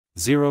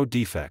Zero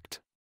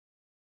defect.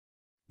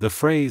 The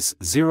phrase,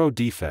 zero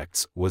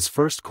defects, was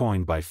first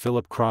coined by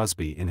Philip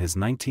Crosby in his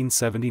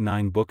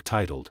 1979 book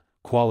titled,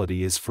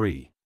 Quality is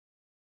Free.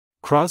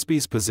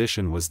 Crosby's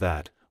position was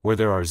that, where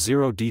there are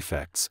zero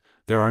defects,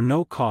 there are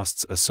no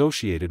costs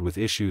associated with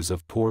issues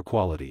of poor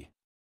quality.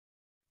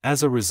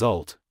 As a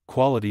result,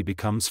 quality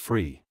becomes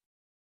free.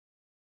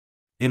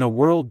 In a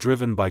world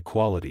driven by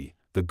quality,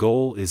 the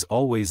goal is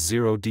always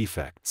zero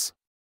defects.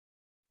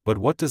 But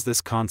what does this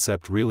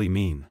concept really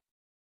mean?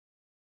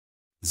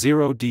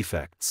 Zero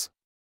defects.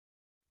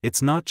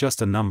 It's not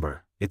just a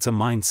number, it's a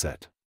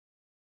mindset.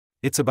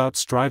 It's about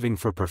striving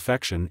for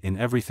perfection in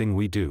everything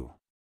we do.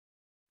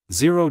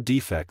 Zero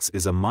defects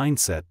is a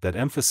mindset that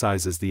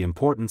emphasizes the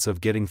importance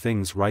of getting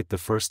things right the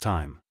first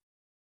time.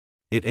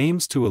 It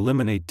aims to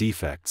eliminate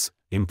defects,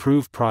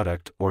 improve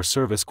product or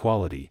service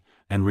quality,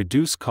 and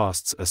reduce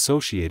costs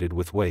associated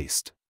with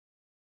waste.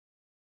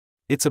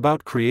 It's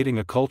about creating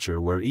a culture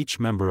where each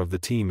member of the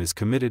team is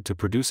committed to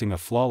producing a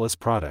flawless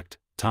product,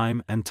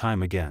 time and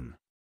time again.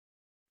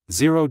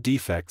 Zero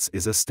defects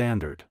is a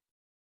standard.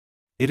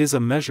 It is a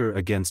measure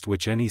against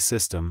which any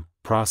system,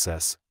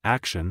 process,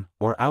 action,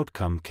 or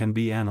outcome can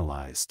be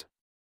analyzed.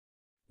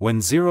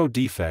 When zero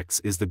defects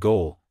is the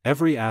goal,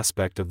 every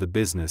aspect of the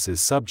business is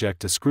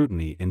subject to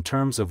scrutiny in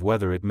terms of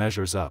whether it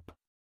measures up.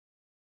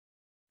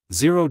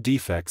 Zero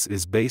defects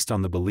is based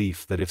on the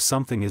belief that if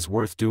something is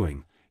worth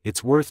doing,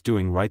 it's worth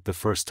doing right the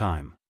first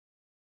time.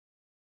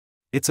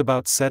 It's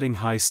about setting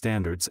high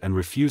standards and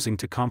refusing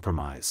to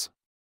compromise.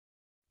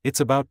 It's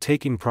about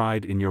taking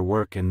pride in your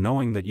work and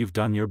knowing that you've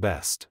done your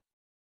best.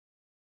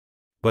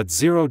 But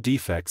zero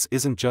defects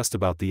isn't just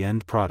about the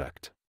end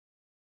product.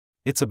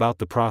 It's about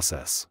the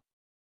process.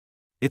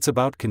 It's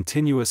about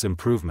continuous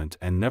improvement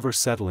and never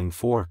settling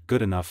for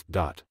good enough.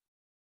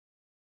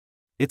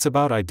 It's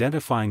about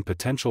identifying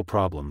potential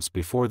problems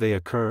before they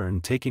occur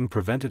and taking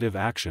preventative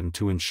action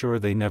to ensure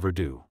they never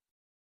do.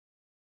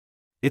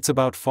 It's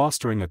about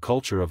fostering a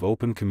culture of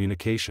open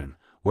communication,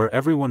 where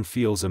everyone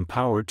feels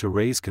empowered to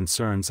raise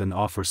concerns and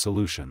offer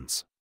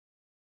solutions.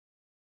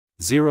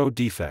 Zero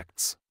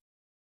defects.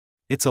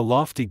 It's a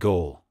lofty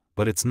goal,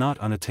 but it's not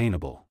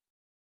unattainable.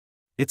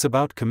 It's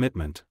about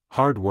commitment,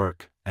 hard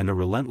work, and a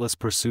relentless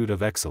pursuit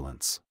of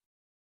excellence.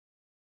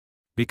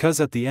 Because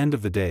at the end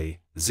of the day,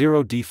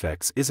 zero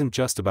defects isn't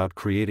just about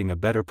creating a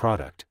better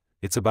product,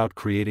 it's about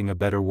creating a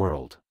better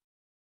world.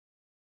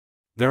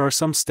 There are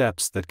some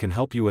steps that can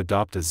help you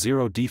adopt a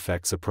zero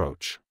defects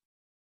approach.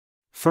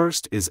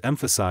 First is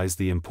emphasize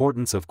the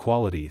importance of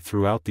quality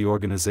throughout the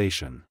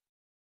organization.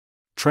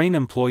 Train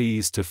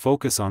employees to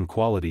focus on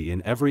quality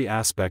in every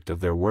aspect of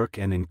their work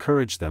and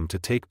encourage them to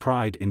take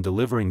pride in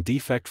delivering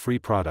defect-free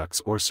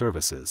products or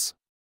services.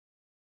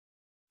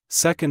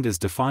 Second is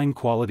define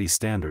quality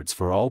standards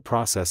for all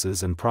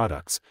processes and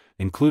products,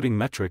 including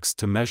metrics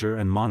to measure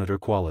and monitor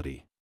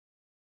quality.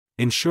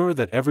 Ensure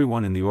that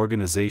everyone in the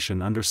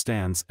organization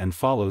understands and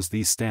follows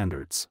these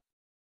standards.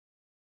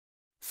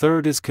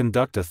 Third is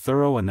conduct a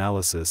thorough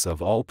analysis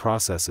of all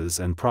processes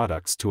and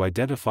products to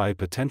identify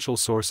potential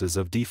sources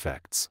of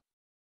defects.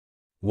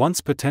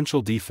 Once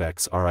potential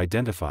defects are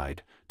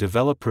identified,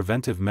 develop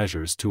preventive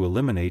measures to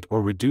eliminate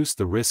or reduce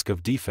the risk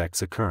of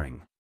defects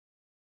occurring.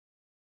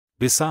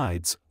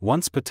 Besides,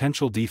 once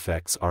potential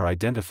defects are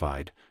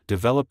identified,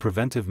 develop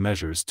preventive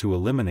measures to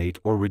eliminate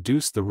or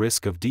reduce the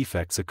risk of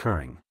defects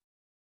occurring.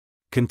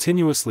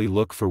 Continuously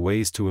look for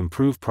ways to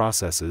improve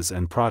processes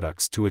and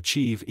products to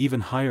achieve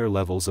even higher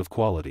levels of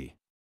quality.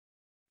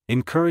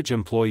 Encourage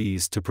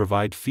employees to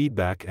provide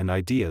feedback and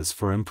ideas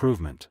for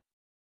improvement.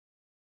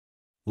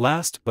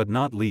 Last but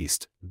not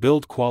least,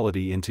 build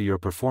quality into your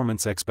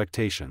performance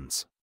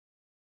expectations.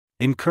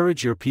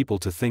 Encourage your people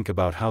to think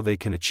about how they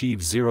can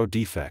achieve zero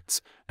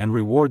defects, and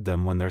reward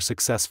them when they're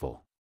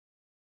successful.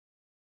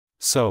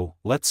 So,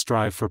 let's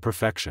strive for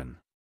perfection.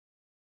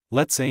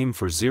 Let's aim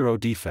for zero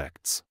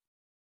defects.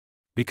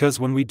 Because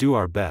when we do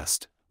our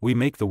best, we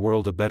make the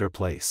world a better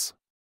place.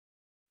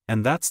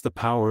 And that's the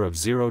power of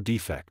zero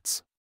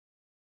defects.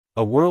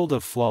 A world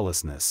of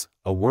flawlessness,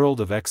 a world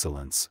of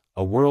excellence,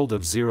 a world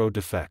of zero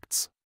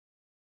defects.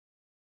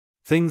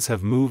 Things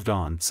have moved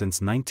on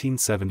since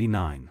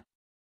 1979.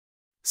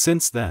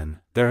 Since then,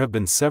 there have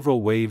been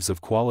several waves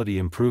of quality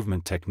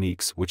improvement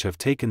techniques which have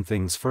taken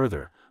things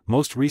further,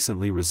 most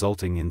recently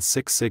resulting in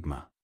Six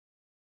Sigma.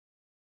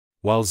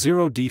 While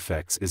zero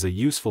defects is a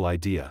useful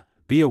idea,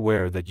 be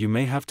aware that you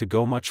may have to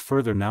go much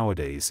further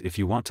nowadays if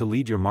you want to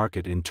lead your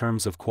market in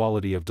terms of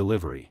quality of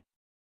delivery.